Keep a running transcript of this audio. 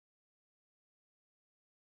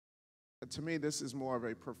To me, this is more of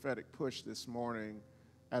a prophetic push this morning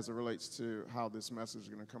as it relates to how this message is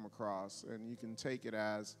going to come across. And you can take it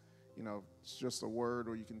as, it's just a word,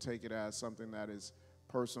 or you can take it as something that is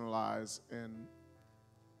personalized and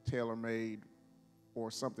tailor-made,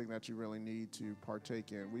 or something that you really need to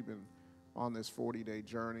partake in. We've been on this 40-day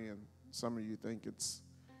journey, and some of you think it's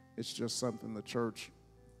just something the church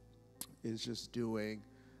is just doing.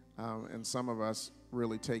 And some of us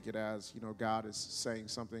really take it as, God is saying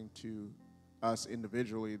something to us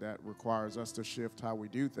individually that requires us to shift how we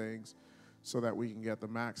do things so that we can get the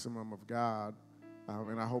maximum of God.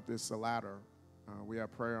 And I hope it's the latter. We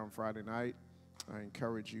have prayer on Friday night. I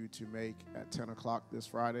encourage you to make at 10 o'clock this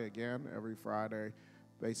Friday, again, every Friday,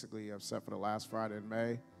 basically except for the last Friday in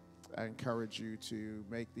May. I encourage you to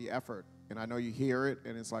make the effort. And I know you hear it,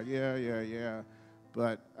 and it's like, yeah.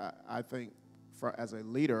 But I think as a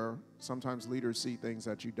leader, sometimes leaders see things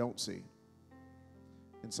that you don't see.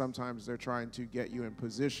 And sometimes they're trying to get you in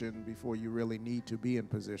position before you really need to be in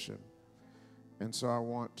position. And so I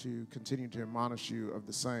want to continue to admonish you of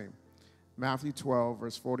the same. Matthew 12,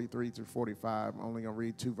 verse 43 through 45. I'm only going to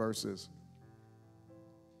read 2 verses.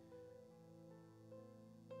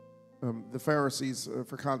 The Pharisees,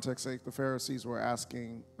 for context sake, the Pharisees were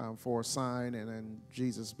asking for a sign, and then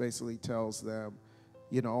Jesus basically tells them,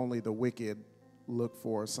 only the wicked look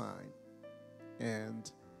for a sign.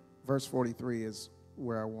 And verse 43 is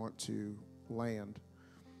where I want to land.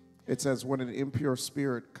 It says, when an impure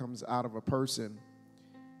spirit comes out of a person,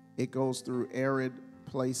 it goes through arid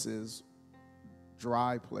places,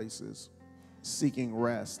 dry places, seeking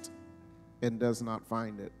rest, and does not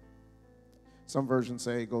find it. Some versions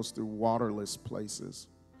say it goes through waterless places.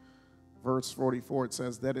 Verse 44, it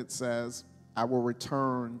says, I will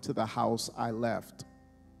return to the house I left.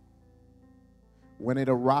 When it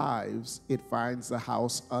arrives, it finds the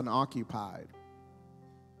house unoccupied,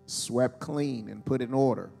 swept clean and put in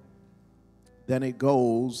order. Then it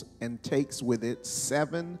goes and takes with it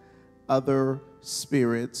 7 other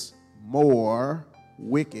spirits more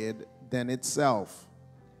wicked than itself.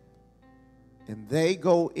 And they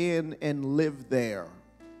go in and live there.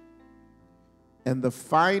 And the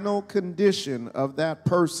final condition of that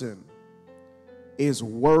person is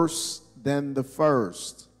worse than the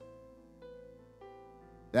first.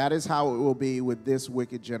 That is how it will be with this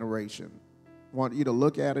wicked generation. I want you to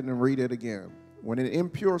look at it and read it again. When an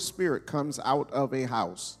impure spirit comes out of a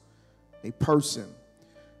house, a person,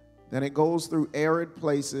 then it goes through arid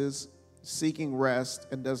places, seeking rest,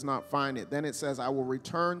 and does not find it. Then it says, I will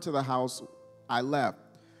return to the house I left.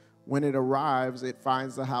 When it arrives, it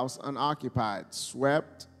finds the house unoccupied,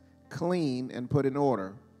 swept, clean, and put in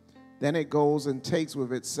order. Then it goes and takes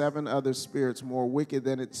with it 7 other spirits more wicked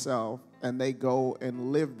than itself, and they go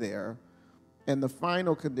and live there. And the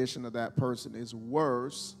final condition of that person is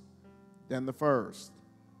worse than the first.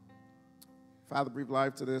 Father, breathe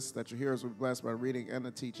life to this, that your hearers will be blessed by reading and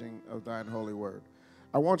the teaching of thine holy word.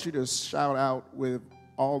 I want you to shout out with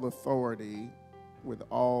all authority, with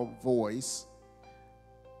all voice,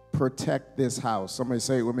 protect this house. Somebody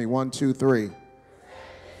say it with me. 1, 2, 3. Protect this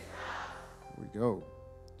house. Here we go.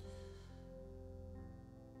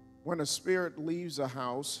 When a spirit leaves a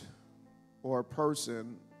house or a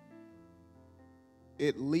person,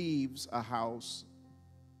 it leaves a house,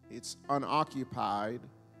 it's unoccupied,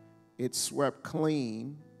 it's swept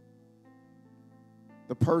clean.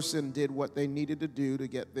 The person did what they needed to do to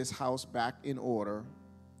get this house back in order.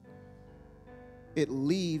 It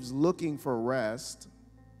leaves looking for rest,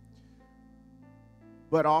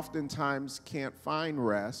 but oftentimes can't find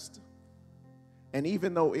rest. And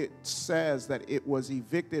even though it says that it was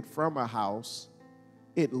evicted from a house,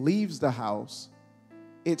 it leaves the house,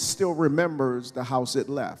 it still remembers the house it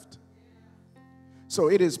left. So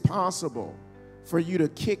it is possible for you to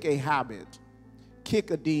kick a habit,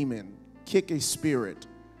 kick a demon, kick a spirit,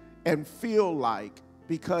 and feel like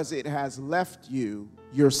because it has left you,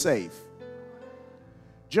 you're safe.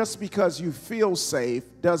 Just because you feel safe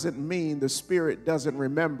doesn't mean the spirit doesn't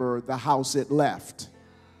remember the house it left.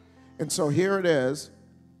 And so here it is.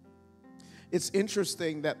 It's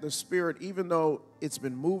interesting that the spirit, even though it's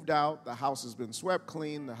been moved out, the house has been swept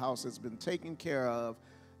clean, the house has been taken care of,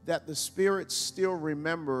 that the spirit still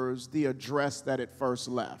remembers the address that it first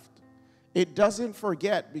left. It doesn't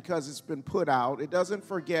forget because it's been put out. It doesn't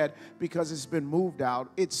forget because it's been moved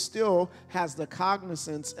out. It still has the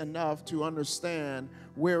cognizance enough to understand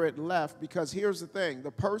where it left, because here's the thing.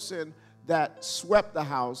 The person that swept the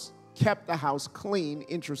house kept the house clean,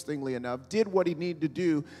 interestingly enough, did what he needed to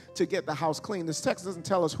do to get the house clean. This text doesn't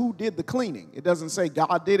tell us who did the cleaning. It doesn't say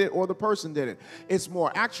God did it or the person did it. It's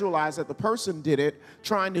more actualized that the person did it,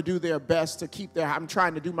 trying to do their best to keep I'm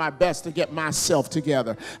trying to do my best to get myself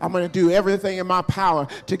together. I'm going to do everything in my power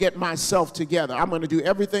to get myself together. I'm going to do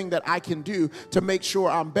everything that I can do to make sure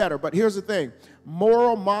I'm better. But here's the thing.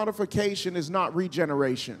 Moral modification is not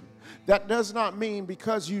regeneration. That does not mean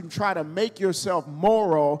because you try to make yourself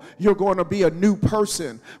moral, you're going to be a new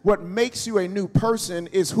person. What makes you a new person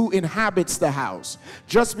is who inhabits the house.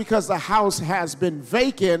 Just because the house has been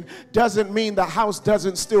vacant doesn't mean the house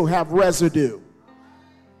doesn't still have residue.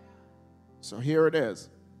 So here it is.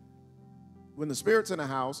 When the Spirit's in a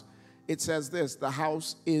house, it says this: the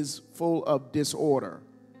house is full of disorder.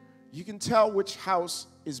 You can tell which house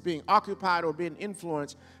is being occupied or being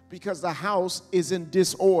influenced because the house is in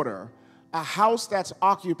disorder. A house that's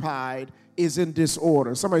occupied is in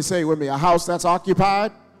disorder. Somebody say it with me. A house that's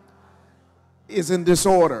occupied is in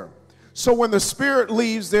disorder. So when the Spirit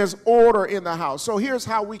leaves, there's order in the house. So here's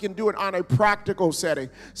how we can do it on a practical setting.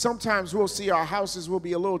 Sometimes we'll see our houses will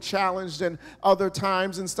be a little challenged than other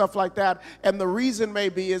times and stuff like that. And the reason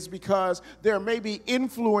maybe is because there may be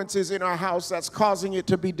influences in our house that's causing it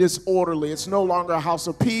to be disorderly. It's no longer a house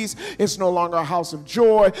of peace. It's no longer a house of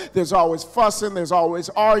joy. There's always fussing. There's always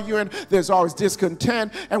arguing. There's always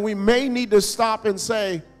discontent. And we may need to stop and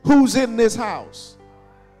say, who's in this house?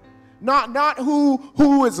 Not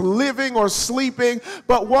who is living or sleeping,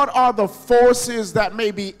 but what are the forces that may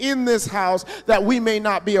be in this house that we may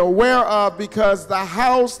not be aware of, because the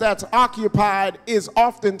house that's occupied is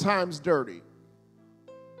oftentimes dirty.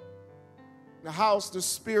 The house the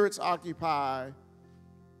Spirit's occupy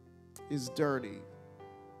is dirty.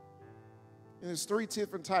 And there's three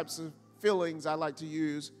different types of fillings I like to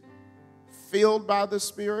use: filled by the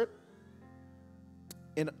Spirit,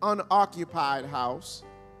 an unoccupied house,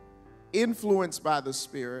 influenced by the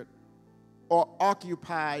Spirit, or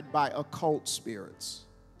occupied by occult spirits.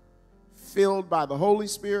 Filled by the Holy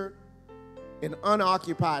Spirit, an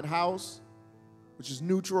unoccupied house, which is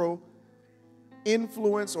neutral,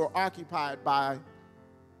 influenced or occupied by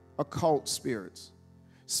occult spirits.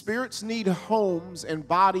 Spirits need homes and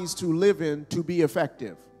bodies to live in to be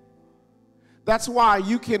effective. That's why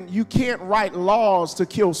you can't write laws to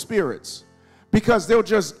kill spirits, because they'll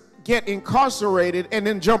just get incarcerated and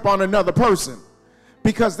then jump on another person,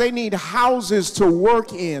 because they need houses to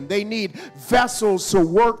work in. They need vessels to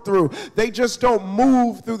work through. They just don't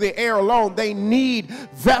move through the air alone. They need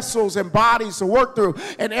vessels and bodies to work through.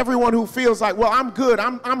 And everyone who feels like, well, I'm good,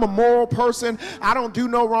 I'm a moral person, I don't do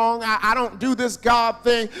no wrong, I don't do this God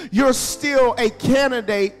thing, you're still a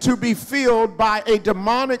candidate to be filled by a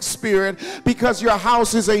demonic spirit, because your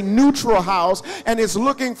house is a neutral house and is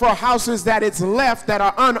looking for houses that it's left that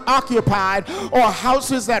are unoccupied, or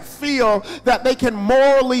houses that feel that they can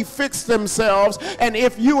morally fix themselves. And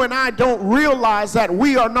if you and I don't realize that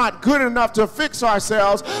we are not good enough to fix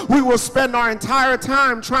ourselves, we will spend our entire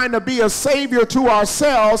time trying to be a savior to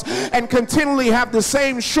ourselves and continually have the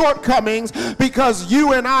same shortcomings, because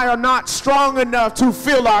you and I are not strong enough to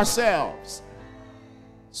fill ourselves.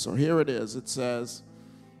 So here it is. It says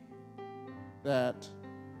that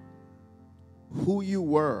who you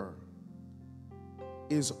were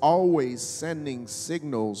is always sending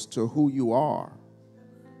signals to who you are,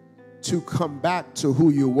 to come back to who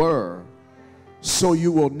you were, so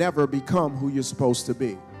you will never become who you're supposed to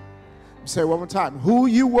be. Say it one more time. Who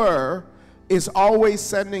you were is always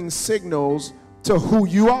sending signals to who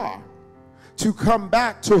you are, to come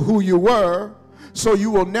back to who you were, so you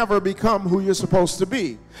will never become who you're supposed to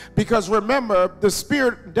be. Because remember, the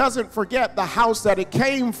Spirit doesn't forget the house that it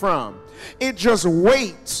came from. It just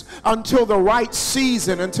waits until the right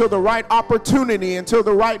season, until the right opportunity, until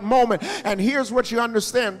the right moment. And here's what you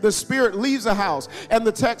understand. The Spirit leaves a house, and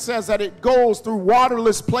the text says that it goes through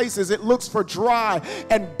waterless places. It looks for dry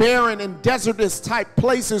and barren and desertous type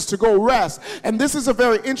places to go rest. And this is a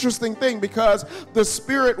very interesting thing, because the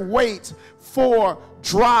Spirit waits for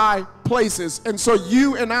dry places. And so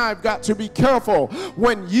you and I have got to be careful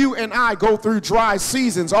when you and I go through dry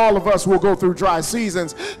seasons. All of us will go through dry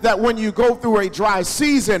seasons. That when you go through a dry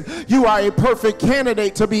season, you are a perfect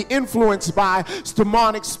candidate to be influenced by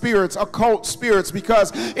demonic spirits, occult spirits,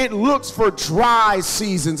 because it looks for dry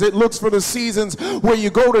seasons. It looks for the seasons where you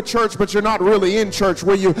go to church but you're not really in church,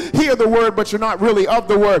 where you hear the word but you're not really of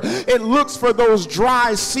the word. It looks for those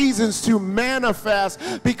dry seasons to manifest,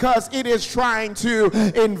 because it is trying to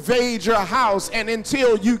invade your house. And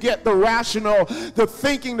until you get the rational, the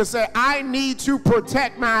thinking to say, I need to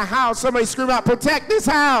protect my house. Somebody scream out, protect this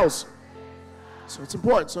house. So it's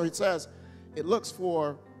important. So it says it looks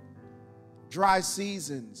for dry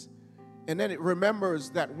seasons. And then it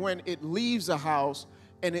remembers that when it leaves a house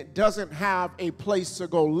and it doesn't have a place to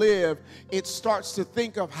go live, it starts to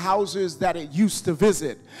think of houses that it used to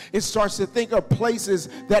visit. It starts to think of places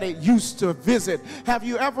that it used to visit. Have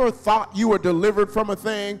you ever thought you were delivered from a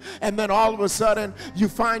thing, and then all of a sudden you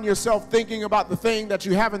find yourself thinking about the thing that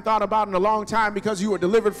you haven't thought about in a long time because you were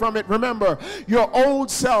delivered from it? Remember, your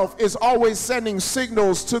old self is always sending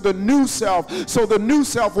signals to the new self, so the new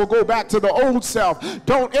self will go back to the old self.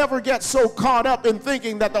 Don't ever get so caught up in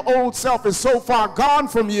thinking that the old self is so far gone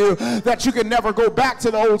from you that you can never go back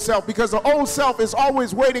to the old self, because the old self is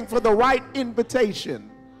always waiting for the right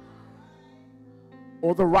invitation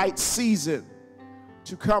or the right season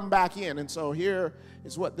to come back in. And so here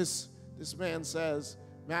is what this man says.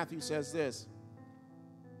 Matthew says this: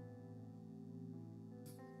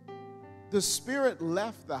 the spirit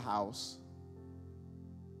left the house,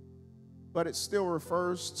 but it still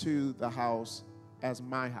refers to the house as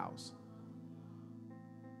my house.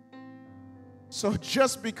 So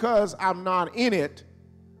just because I'm not in it,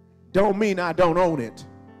 don't mean I don't own it.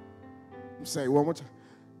 Say one more time.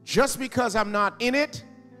 Just because I'm not in it,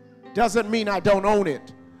 doesn't mean I don't own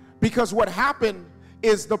it. Because what happened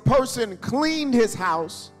is the person cleaned his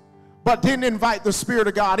house, but didn't invite the Spirit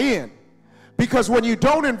of God in. Because when you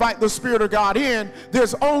don't invite the Spirit of God in,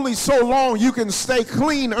 there's only so long you can stay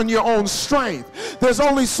clean on your own strength. There's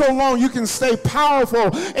only so long you can stay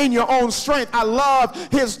powerful in your own strength. I love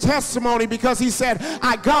his testimony because he said,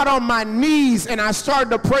 I got on my knees and I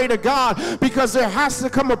started to pray to God, because there has to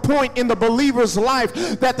come a point in the believer's life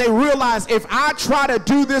that they realize, if I try to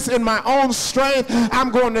do this in my own strength,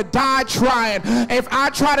 I'm going to die trying. If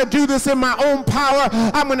I try to do this in my own power,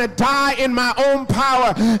 I'm going to die in my own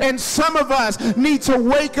power. And some of us need to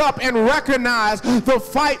wake up and recognize the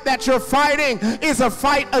fight that you're fighting is a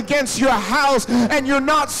fight against your house, and you're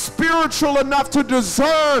not spiritual enough to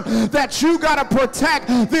discern that you got to protect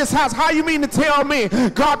this house. How you mean to tell me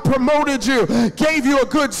God promoted you, gave you a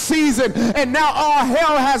good season, and now all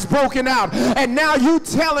hell has broken out, and now you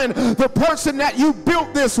telling the person that you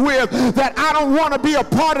built this with that I don't want to be a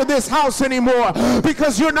part of this house anymore,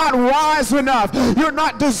 because you're not wise enough, you're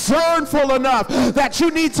not discernful enough that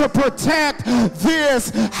you need to protect this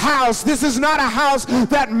house. This is not a house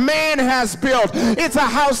that man has built. It's a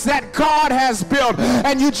house that God has built.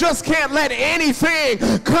 And you just can't let anything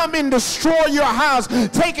come and destroy your house,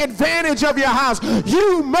 take advantage of your house.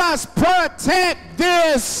 You must protect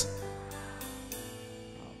this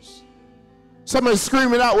house. Somebody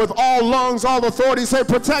scream it out with all lungs, all authority. Say,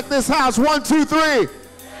 protect this house. 1, 2, 3. It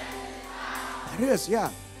is, yeah.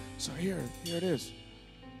 So here it is.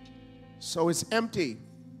 So it's empty.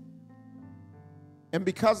 And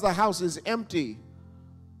because the house is empty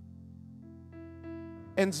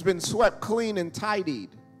and it's been swept clean and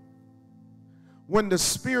tidied, when the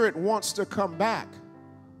Spirit wants to come back,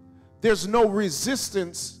 there's no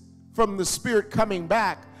resistance from the Spirit coming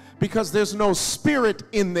back, because there's no spirit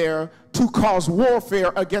in there to cause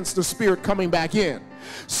warfare against the Spirit coming back in.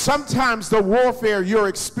 Sometimes the warfare you're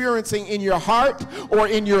experiencing in your heart or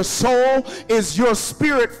in your soul is your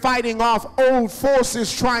spirit fighting off old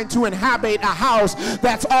forces trying to inhabit a house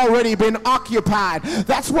that's already been occupied.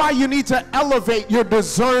 That's why you need to elevate your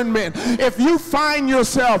discernment. If you find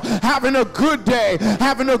yourself having a good day,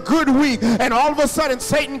 having a good week, and all of a sudden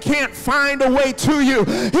Satan can't find a way to you,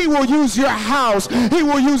 he will use your house, he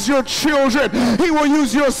will use your children, he will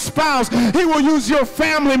use your spouse, he will use your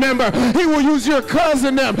family member, he will use your cousin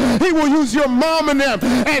them, he will use your mom and them,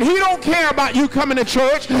 and he don't care about you coming to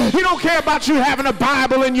church, he don't care about you having a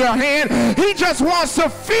Bible in your hand, he just wants to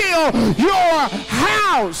fill your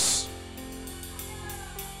house.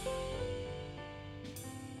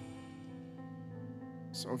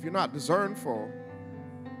 So if you're not discernful,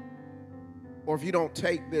 or if you don't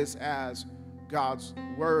take this as God's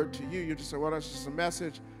word to you, you just say, well, that's just a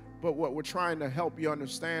message. But what we're trying to help you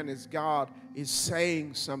understand is God is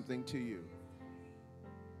saying something to you.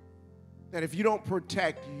 That if you don't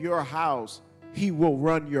protect your house, he will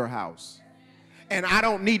run your house. And I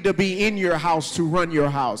don't need to be in your house to run your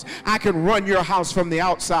house. I can run your house from the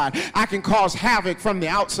outside. I can cause havoc from the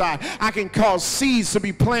outside. I can cause seeds to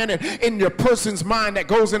be planted in your person's mind that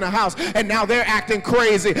goes in the house, and now they're acting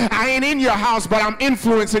crazy. I ain't in your house, but I'm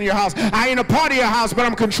influencing your house. I ain't a part of your house, but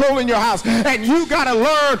I'm controlling your house. And you got to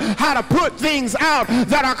learn how to put things out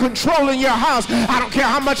that are controlling your house. I don't care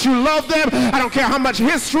how much you love them. I don't care how much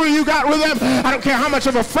history you got with them. I don't care how much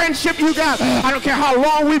of a friendship you got. I don't care how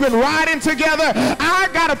long we've been riding together. I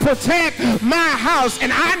got to protect my house.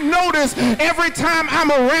 And I notice every time I'm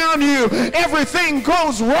around you, everything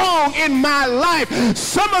goes wrong in my life.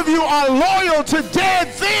 Some of you are loyal to dead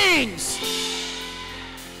things.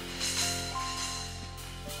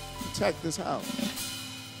 protect this house.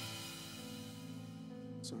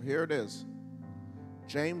 So here it is.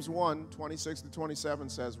 James 1, 26 to 27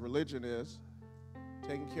 says, religion is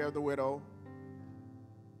taking care of the widow,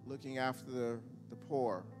 looking after the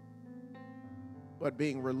poor. But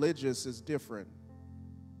being religious is different.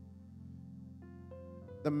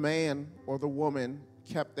 The man or the woman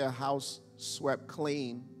kept their house swept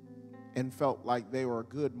clean and felt like they were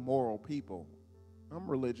good moral people. I'm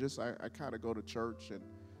religious. I kind of go to church and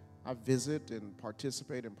I visit and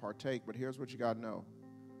participate and partake. But here's what you got to know.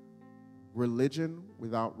 Religion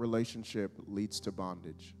without relationship leads to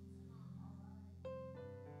bondage.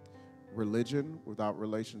 Religion without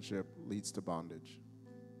relationship leads to bondage.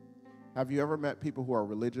 Have you ever met people who are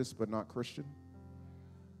religious but not Christian?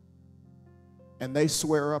 And they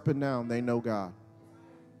swear up and down they know God.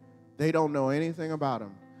 They don't know anything about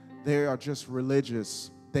Him. They are just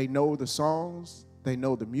religious. They know the songs, they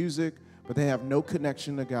know the music, but they have no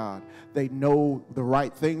connection to God. They know the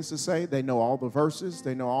right things to say. They know all the verses.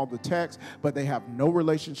 They know all the texts, but they have no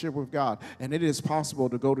relationship with God. And it is possible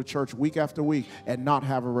to go to church week after week and not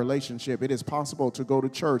have a relationship. It is possible to go to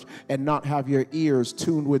church and not have your ears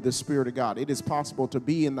tuned with the Spirit of God. It is possible to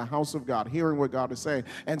be in the house of God, hearing what God is saying,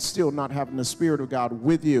 and still not having the Spirit of God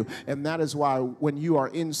with you. And that is why when you are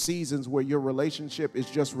in seasons where your relationship is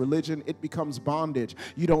just religion, it becomes bondage.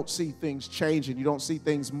 You don't see things changing. You don't see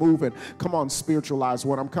things moving. Come on, spiritualize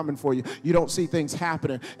what I'm coming for you. You don't see things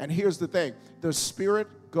happening. And here's the thing. The Spirit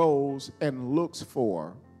goes and looks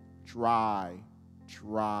for dry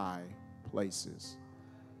places.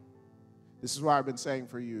 This is why I've been saying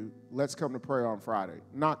for you, let's come to prayer on Friday.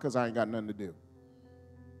 Not because I ain't got nothing to do.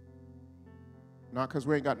 Not because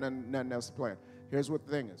we ain't got nothing else to plan. Here's what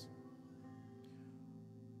the thing is.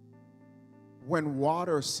 When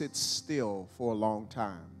water sits still for a long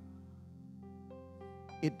time,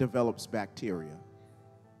 it develops bacteria.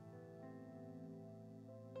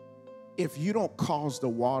 If you don't cause the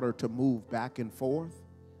water to move back and forth,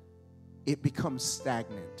 it becomes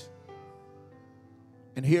stagnant.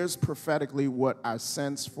 And here's prophetically what I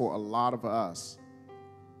sense for a lot of us.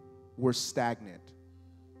 We're stagnant.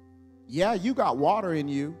 Yeah, you got water in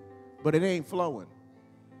you, but it ain't flowing.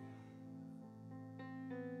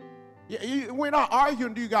 We're not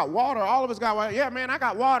arguing, do you got water? All of us got water. Yeah, man, I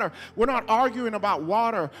got water. We're not arguing about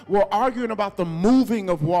water. We're arguing about the moving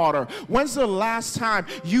of water. When's the last time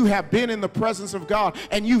you have been in the presence of God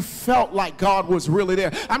and you felt like God was really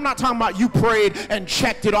there? I'm not talking about you prayed and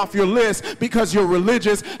checked it off your list because you're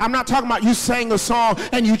religious. I'm not talking about you sang a song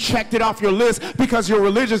and you checked it off your list because you're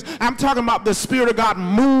religious. I'm talking about the Spirit of God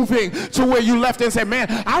moving to where you left and said, man,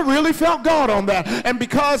 I really felt God on that. And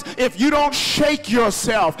because if you don't shake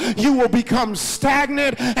yourself, you will become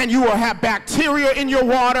stagnant and you will have bacteria in your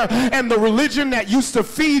water, and the religion that used to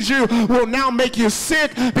feed you will now make you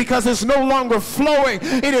sick because it's no longer flowing.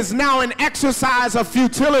 It is now an exercise of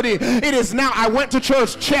futility. It is now, I went to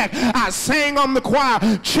church, check. I sang on the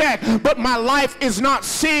choir, check. But my life is not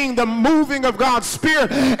seeing the moving of God's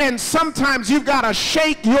Spirit. And sometimes you've got to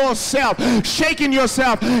shake yourself. Shaking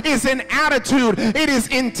yourself is an attitude. It is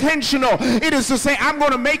intentional. It is to say, I'm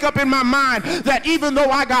going to make up in my mind that even though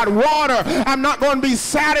I got water, I'm not going to be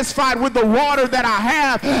satisfied with the water that I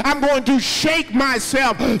have. I'm going to shake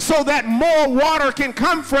myself so that more water can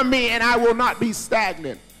come from me and I will not be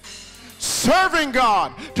stagnant. Serving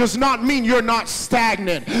God does not mean you're not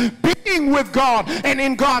stagnant. Being with God and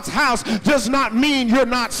in God's house does not mean you're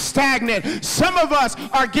not stagnant. Some of us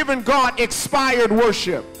are giving God expired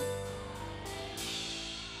worship.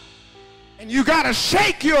 And you got to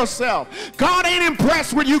shake yourself. God ain't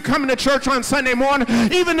impressed with you coming to church on Sunday morning.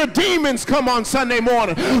 Even the demons come on Sunday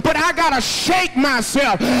morning. But I got to shake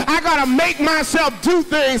myself. I got to make myself do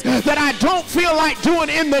things that I don't feel like doing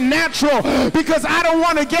in the natural because I don't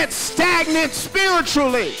want to get stagnant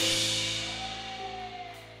spiritually.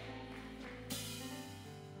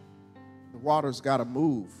 The water's got to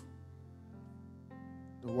move.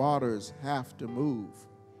 The waters have to move.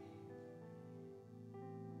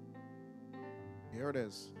 Here it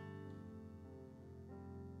is.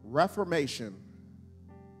 Reformation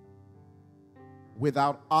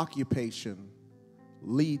without occupation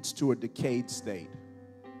leads to a decayed state.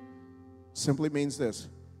 Simply means this.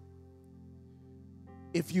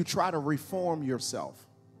 If you try to reform yourself,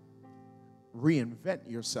 reinvent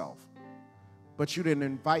yourself, but you didn't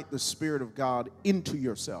invite the Spirit of God into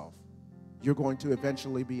yourself, you're going to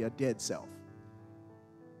eventually be a dead self.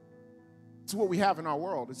 It's what we have in our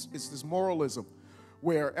world. It's this moralism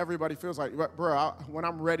where everybody feels like, bro, when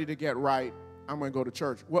I'm ready to get right, I'm going to go to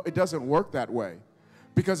church. Well, it doesn't work that way.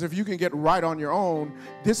 Because if you can get right on your own,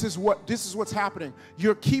 this is what's happening.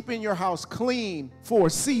 You're keeping your house clean for a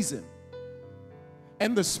season.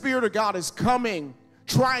 And the Spirit of God is coming,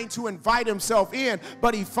 trying to invite himself in,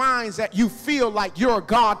 but he finds that you feel like you're a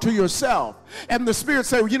God to yourself. And the Spirit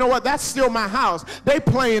says, well, you know what, that's still my house. They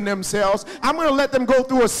playing themselves. I'm going to let them go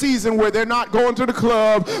through a season where they're not going to the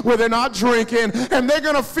club, where they're not drinking, and they're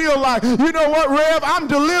going to feel like, you know what, Rev, I'm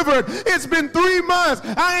delivered. It's been 3 months.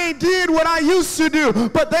 I ain't did what I used to do.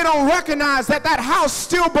 But they don't recognize that that house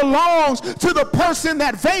still belongs to the person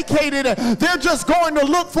that vacated it. They're just going to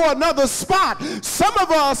look for another spot. Some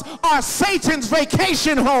of us are Satan's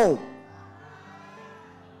vacation home.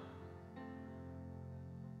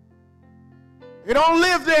 They don't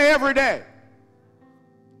live there every day.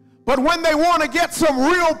 But when they want to get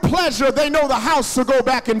some real pleasure, they know the house to go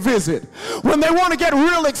back and visit. When they want to get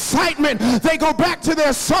real excitement, they go back to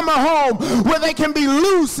their summer home where they can be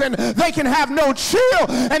loose and they can have no chill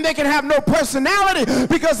and they can have no personality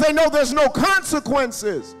because they know there's no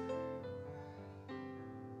consequences.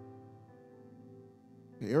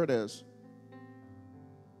 Here it is.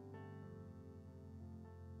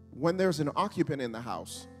 When there's an occupant in the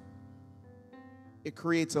house, it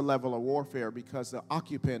creates a level of warfare because the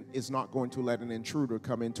occupant is not going to let an intruder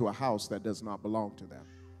come into a house that does not belong to them.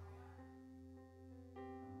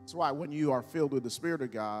 That's why when you are filled with the Spirit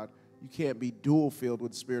of God, you can't be dual filled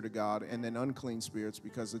with the Spirit of God and then unclean spirits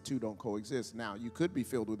because the two don't coexist. Now, you could be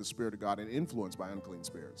filled with the Spirit of God and influenced by unclean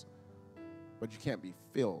spirits, but you can't be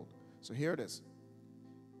filled. So here it is.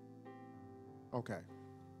 Okay.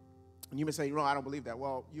 And you may say, I don't believe that.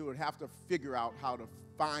 Well, you would have to figure out how to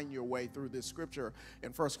find your way through this scripture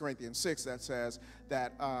in 1 Corinthians 6 that says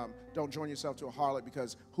that don't join yourself to a harlot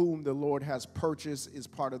because whom the Lord has purchased is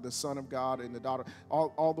part of the son of God and the daughter.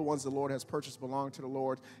 All the ones the Lord has purchased belong to the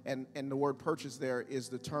Lord. And the word purchase there is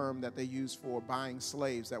the term that they use for buying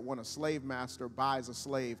slaves, that when a slave master buys a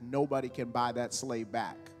slave, nobody can buy that slave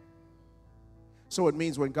back. So it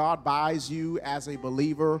means when God buys you as a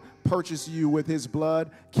believer, purchases you with his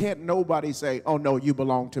blood, can't nobody say, oh, no, you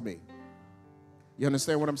belong to me. You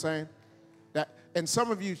understand what I'm saying? And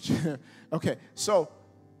some of you, okay.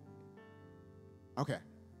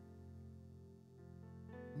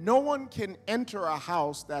 No one can enter a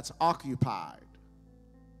house that's occupied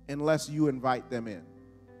unless you invite them in.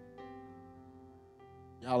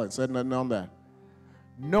 Y'all ain't said nothing on that.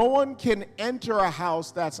 No one can enter a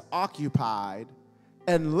house that's occupied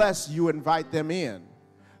unless you invite them in.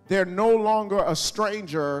 They're no longer a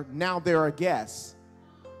stranger, now they're a guest.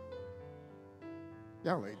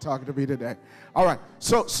 Y'all ain't talking to me today. All right,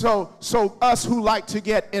 so us who like to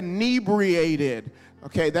get inebriated,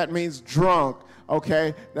 okay, that means drunk,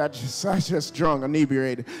 okay, that's just drunk,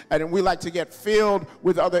 inebriated. And we like to get filled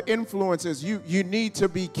with other influences. You need to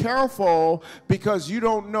be careful because you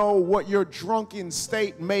don't know what your drunken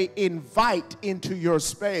state may invite into your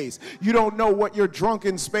space. You don't know what your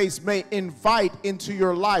drunken space may invite into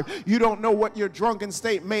your life. You don't know what your drunken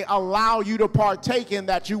state may allow you to partake in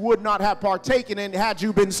that you would not have partaken in had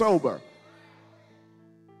you been sober.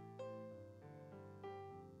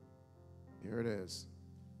 Here it is.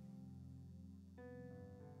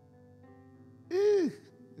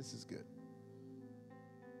 This is good.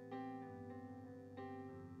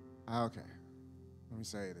 Okay, let me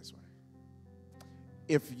say it this way.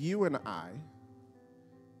 If you and I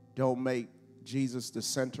don't make Jesus the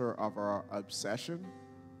center of our obsession,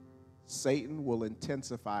 Satan will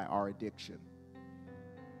intensify our addiction.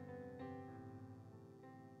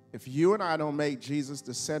 If you and I don't make Jesus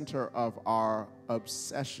the center of our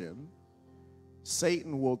obsession,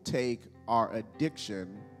 Satan will take our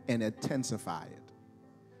addiction and intensify it.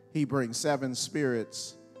 He brings 7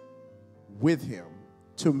 spirits with him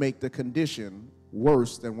to make the condition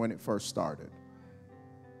worse than when it first started.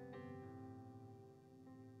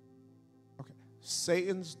 Okay.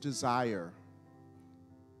 Satan's desire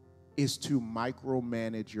is to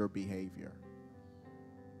micromanage your behavior.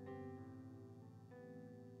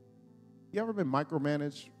 You ever been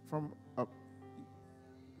micromanaged from a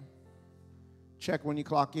check when you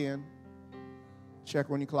clock in? Check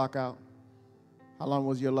when you clock out. How long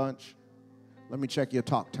was your lunch? Let me check your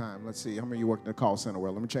talk time. Let's see. How many of you work in the call center?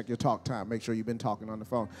 Well, let me check your talk time. Make sure you've been talking on the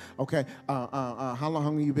phone. Okay. How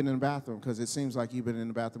long have you been in the bathroom? Because it seems like you've been in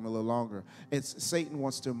the bathroom a little longer. Satan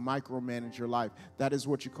wants to micromanage your life. That is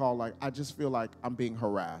what you call I just feel like I'm being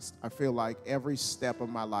harassed. I feel like every step of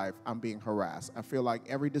my life I'm being harassed. I feel like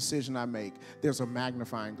every decision I make, there's a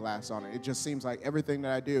magnifying glass on it. It just seems like everything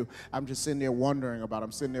that I do, I'm just sitting there wondering about.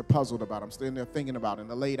 I'm sitting there puzzled about. I'm sitting there thinking about. In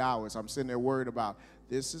the late hours, I'm sitting there worried about.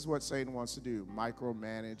 This is what Satan wants to do,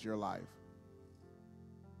 micromanage your life.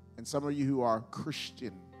 And some of you who are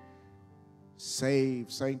Christian,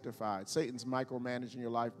 saved, sanctified, Satan's micromanaging your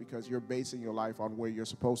life because you're basing your life on where you're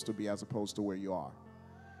supposed to be as opposed to where you are.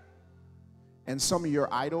 And some of your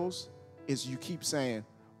idols is you keep saying,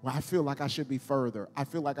 well, I feel like I should be further. I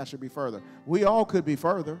feel like I should be further. We all could be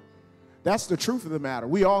further. That's the truth of the matter.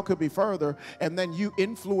 We all could be further, and then you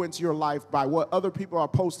influence your life by what other people are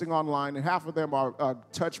posting online, and half of them are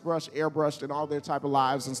touch brush, airbrushed, and all their type of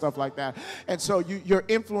lives and stuff like that. And so you're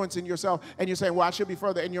influencing yourself, and you're saying, well, I should be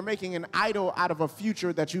further, and you're making an idol out of a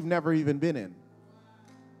future that you've never even been in.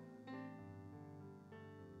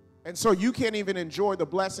 And so you can't even enjoy the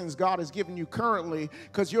blessings God has given you currently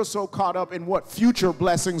because you're so caught up in what future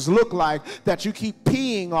blessings look like that you keep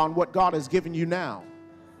peeing on what God has given you now.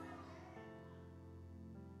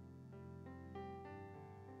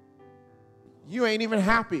 You ain't even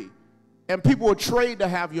happy. And people will trade to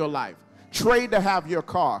have your life, trade to have your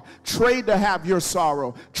car, trade to have your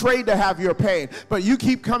sorrow, trade to have your pain. But you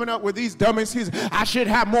keep coming up with these dumb excuses. I should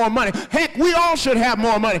have more money. Heck, we all should have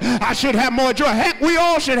more money. I should have more joy. Heck, we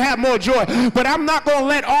all should have more joy. But I'm not going to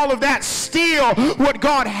let all of that steal what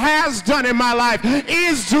God has done in my life,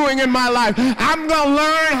 is doing in my life. I'm going to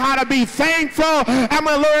learn how to be thankful. I'm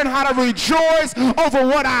going to learn how to rejoice over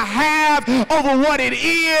what I have, over what it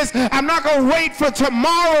is. I'm not going to wait for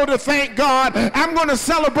tomorrow to thank God. I'm going to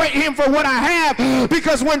celebrate him for what I have,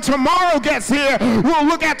 because when tomorrow gets here, we'll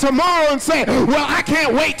look at tomorrow and say, well, I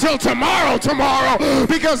can't wait till tomorrow,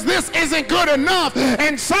 because this isn't good enough.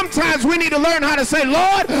 And sometimes we need to learn how to say,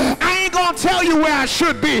 Lord, I ain't gonna tell you where I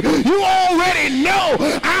should be. You already know.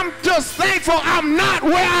 I'm just thankful I'm not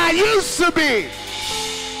where I used to be.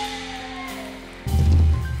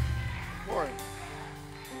 Boy,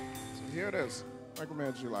 so here it is. Michael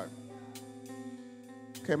manage your life.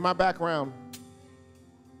 Okay, my background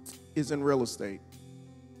is in real estate.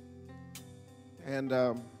 And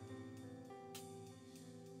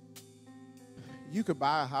you could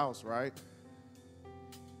buy a house, right?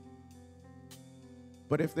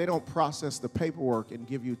 But if they don't process the paperwork and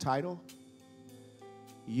give you title,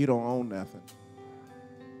 you don't own nothing.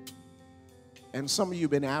 And some of you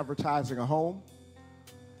have been advertising a home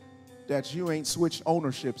that you ain't switched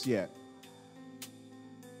ownerships yet.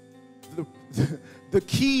 The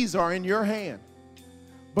keys are in your hand,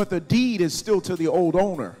 but the deed is still to the old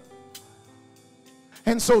owner.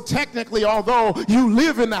 And so technically, although you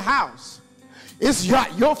live in the house, it's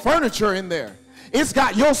got your furniture in there. It's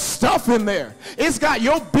got your stuff in there. It's got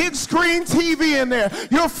your big screen TV in there,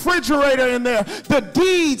 your refrigerator in there. The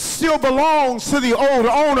deed still belongs to the old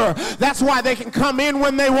owner. That's why they can come in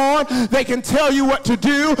when they want. They can tell you what to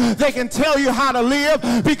do. They can tell you how to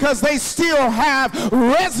live, because they still have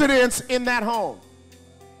residence in that home.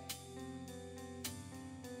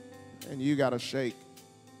 And you got to shake.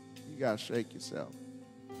 You got to shake yourself.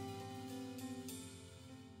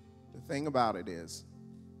 The thing about it is,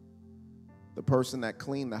 the person that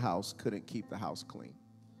cleaned the house couldn't keep the house clean.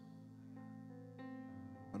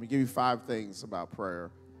 Let me give you 5 things about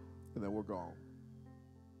prayer, and then we're gone.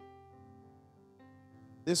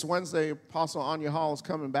 This Wednesday, Apostle Anya Hall is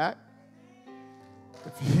coming back.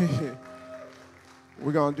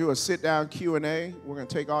 We're going to do a sit-down Q&A. We're going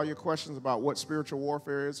to take all your questions about what spiritual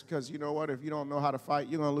warfare is, because you know what? If you don't know how to fight,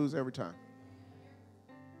 you're going to lose every time.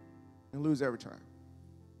 You'll lose every time.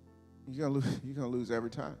 You're going to lose every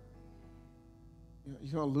time.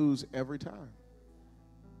 You're going to lose every time.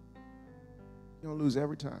 You're going to lose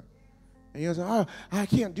every time. And you're going to say, oh, I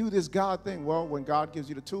can't do this God thing. Well, when God gives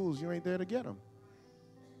you the tools, you ain't there to get them.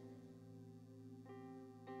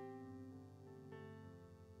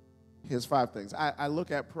 Here's 5 things. I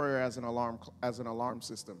look at prayer as an alarm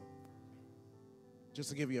system. Just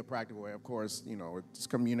to give you a practical way, of course, you know, it's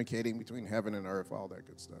communicating between heaven and earth, all that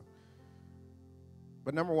good stuff.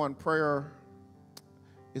 But number 1, prayer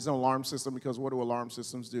is an alarm system, because what do alarm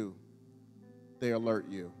systems do? They alert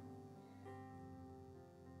you.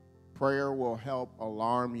 Prayer will help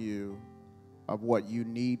alarm you of what you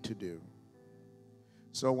need to do.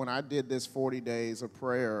 So when I did this 40 days of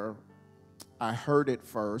prayer, I heard it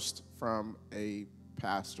first from a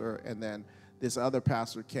pastor, and then this other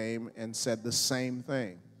pastor came and said the same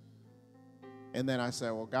thing. And then I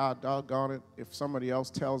said, well, God, doggone it, if somebody else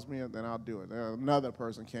tells me it, then I'll do it. Then another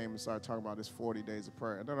person came and started talking about this 40 days of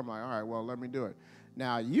prayer. And then I'm like, all right, well, let me do it.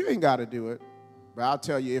 Now, you ain't got to do it, but I'll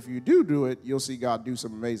tell you, if you do it, you'll see God do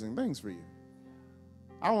some amazing things for you.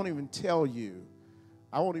 I won't even tell you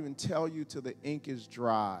till the ink is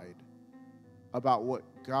dried about what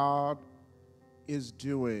God is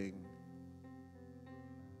doing,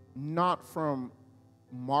 not from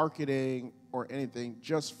marketing or anything,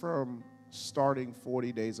 just from starting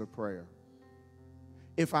 40 days of prayer.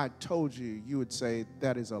 If I told you, you would say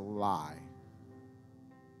that is a lie.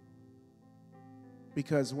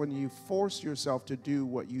 Because when you force yourself to do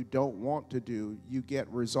what you don't want to do, you get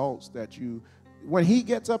results that you, when he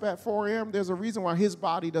gets up at 4 a.m., there's a reason why his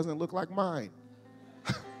body doesn't look like mine.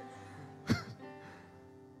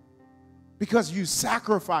 Because you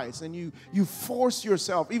sacrifice and you force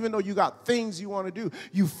yourself, even though you got things you want to do,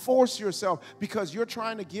 you force yourself because you're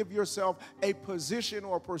trying to give yourself a position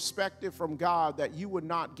or perspective from God that you would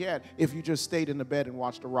not get if you just stayed in the bed and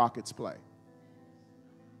watched the Rockets play.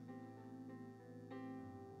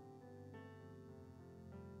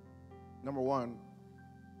 Number one,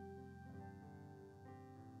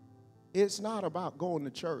 it's not about going to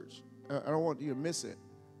church. I don't want you to miss it.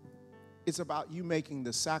 It's about you making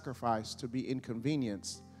the sacrifice to be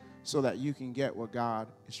inconvenienced so that you can get what God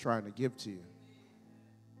is trying to give to you.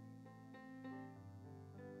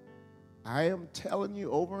 I am telling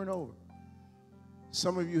you over and over,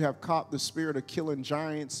 some of you have caught the spirit of killing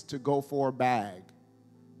giants to go for a bag,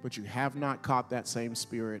 but you have not caught that same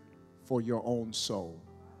spirit for your own soul.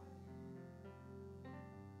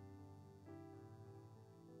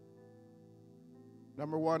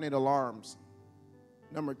 Number one, it alarms.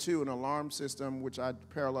 Number two, an alarm system, which I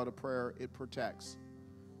parallel to prayer, it protects.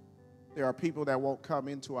 There are people that won't come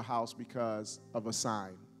into a house because of a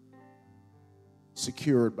sign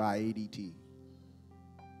secured by ADT.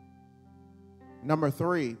 Number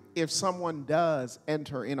three, if someone does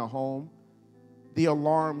enter in a home, the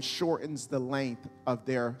alarm shortens the length of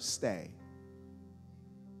their stay.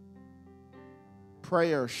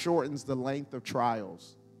 Prayer shortens the length of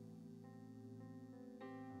trials.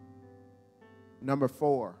 Number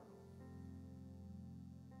four,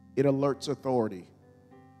 it alerts authority.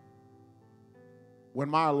 When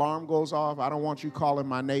my alarm goes off, I don't want you calling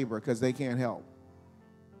my neighbor because they can't help.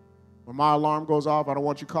 When my alarm goes off, I don't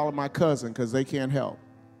want you calling my cousin because they can't help.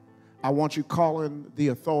 I want you calling the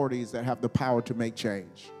authorities that have the power to make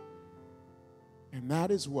change. And that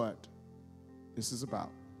is what this is about.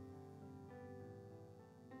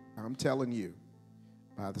 I'm telling you,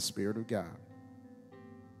 by the Spirit of God,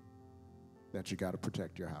 that you got to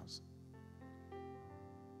protect your house.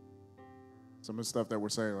 Some of the stuff that we're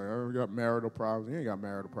saying, like, oh, we got marital problems. You ain't got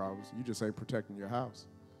marital problems. You just ain't protecting your house.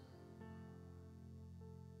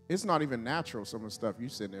 It's not even natural, some of the stuff you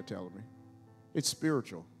sitting there telling me. It's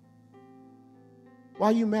spiritual. Why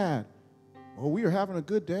are you mad? Oh, we were having a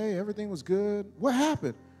good day. Everything was good. What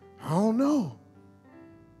happened? I don't know.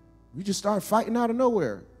 We just started fighting out of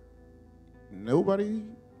nowhere. Nobody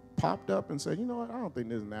popped up and said, you know what, I don't think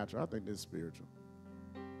this is natural. I think this is spiritual.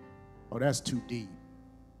 Oh, that's too deep.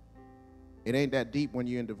 It ain't that deep when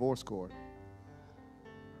you're in divorce court.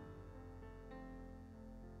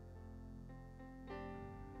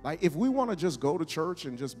 Like, if we want to just go to church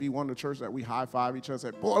and just be one of the church that we high-five each other and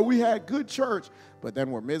say, boy, we had good church, but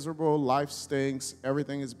then we're miserable, life stinks,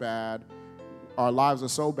 everything is bad, our lives are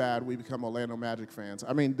so bad we become Orlando Magic fans.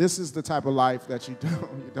 I mean, this is the type of life that you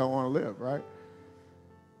don't want to live, right?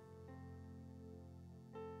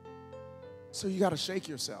 So you got to shake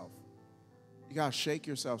yourself. You got to shake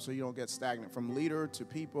yourself so you don't get stagnant. From leader to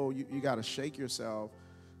people, you got to shake yourself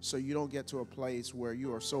so you don't get to a place where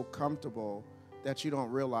you are so comfortable that you don't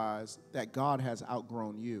realize that God has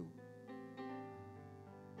outgrown you.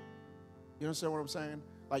 You understand what I'm saying?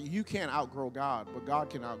 Like, you can't outgrow God, but God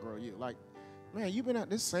can outgrow you. Like, man, you've been at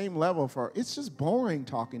this same level for, it's just boring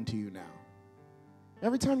talking to you now.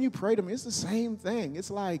 Every time you pray to me, it's the same thing.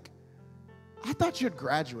 It's like, I thought you'd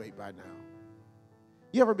graduate by now.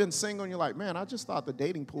 You ever been single and you're like, man, I just thought the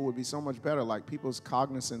dating pool would be so much better. Like, people's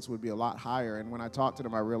cognizance would be a lot higher. And when I talk to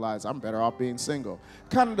them, I realize I'm better off being single.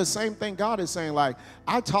 Kind of the same thing God is saying. Like,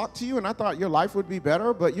 I talked to you and I thought your life would be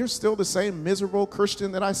better, but you're still the same miserable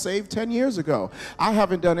Christian that I saved 10 years ago. I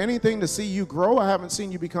haven't done anything to see you grow. I haven't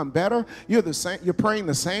seen you become better. You're the same. You're praying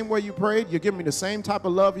the same way you prayed. You're giving me the same type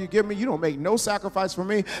of love you give me. You don't make no sacrifice for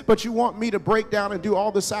me, but you want me to break down and do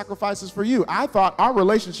all the sacrifices for you. I thought our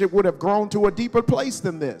relationship would have grown to a deeper place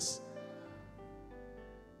than this.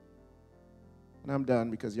 And I'm done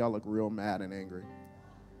because y'all look real mad and angry.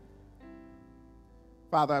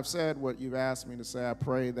 Father, I've said what you've asked me to say. I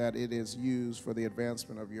pray that it is used for the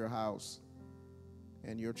advancement of your house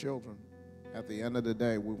and your children. At the end of the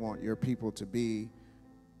day, we want your people to be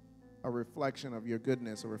a reflection of your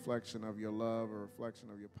goodness, a reflection of your love, a reflection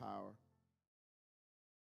of your power.